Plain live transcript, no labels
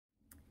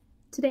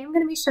Today I'm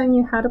going to be showing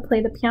you how to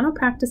play the piano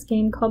practice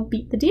game called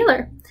Beat the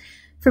Dealer.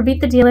 For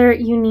Beat the Dealer,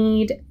 you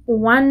need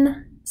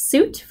one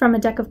suit from a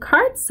deck of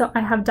cards. So I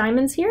have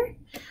diamonds here,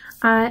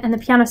 and the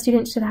piano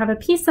student should have a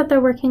piece that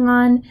they're working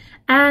on,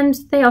 and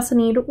they also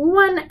need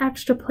one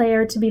extra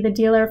player to be the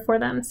dealer for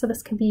them. So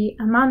this could be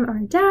a mom or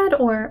a dad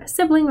or a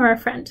sibling or a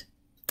friend.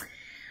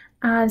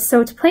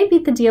 So to play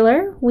Beat the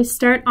Dealer, we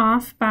start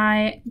off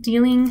by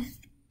dealing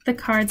the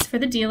cards for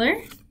the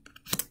dealer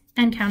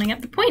and counting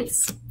up the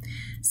points.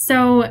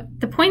 So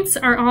the points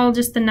are all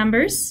just the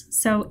numbers.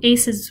 So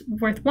ace is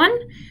worth 1,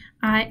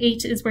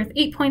 8 is worth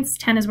 8 points,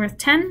 10 is worth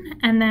 10,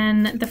 and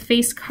then the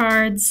face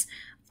cards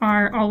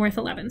are all worth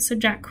 11. So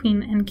jack,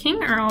 queen, and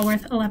king are all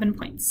worth 11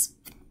 points.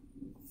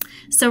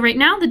 So right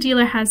now the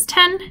dealer has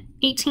 10,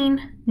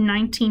 18,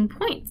 19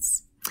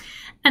 points.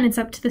 And it's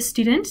up to the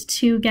student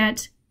to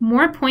get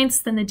more points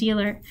than the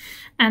dealer.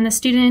 And the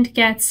student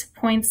gets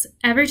points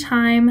every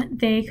time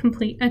they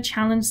complete a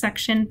challenge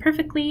section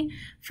perfectly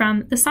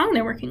from the song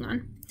they're working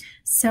on.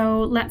 So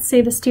let's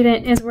say the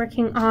student is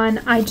working on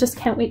I Just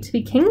Can't Wait to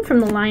Be King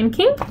from The Lion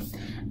King,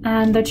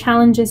 and their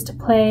challenge is to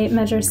play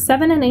measures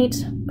 7 and 8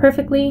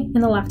 perfectly in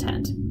the left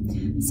hand.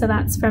 So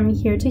that's from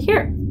here to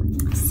here.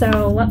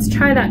 So let's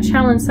try that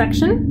challenge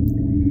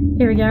section.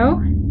 Here we go.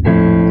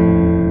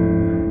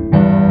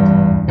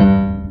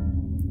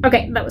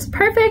 Okay, that was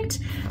perfect.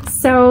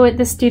 So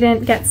the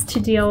student gets to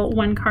deal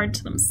one card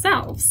to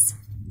themselves.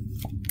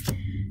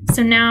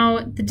 So now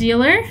the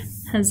dealer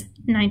has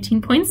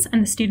 19 points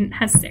and the student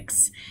has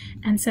 6.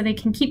 And so they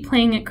can keep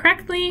playing it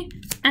correctly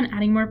and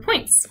adding more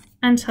points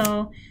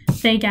until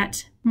they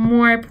get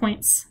more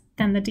points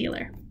than the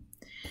dealer.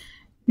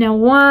 Now,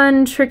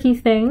 one tricky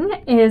thing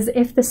is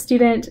if the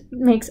student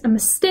makes a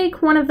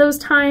mistake one of those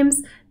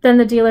times, then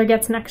the dealer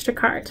gets an extra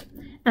card.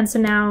 And so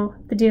now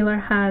the dealer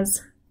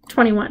has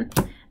 21,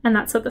 and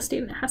that's what the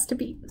student has to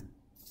beat.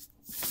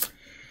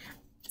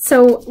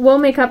 So we'll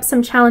make up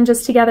some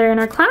challenges together in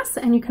our class,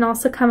 and you can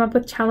also come up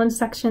with challenge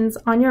sections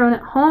on your own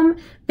at home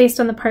based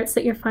on the parts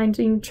that you're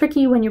finding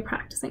tricky when you're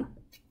practicing.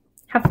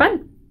 Have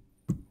fun!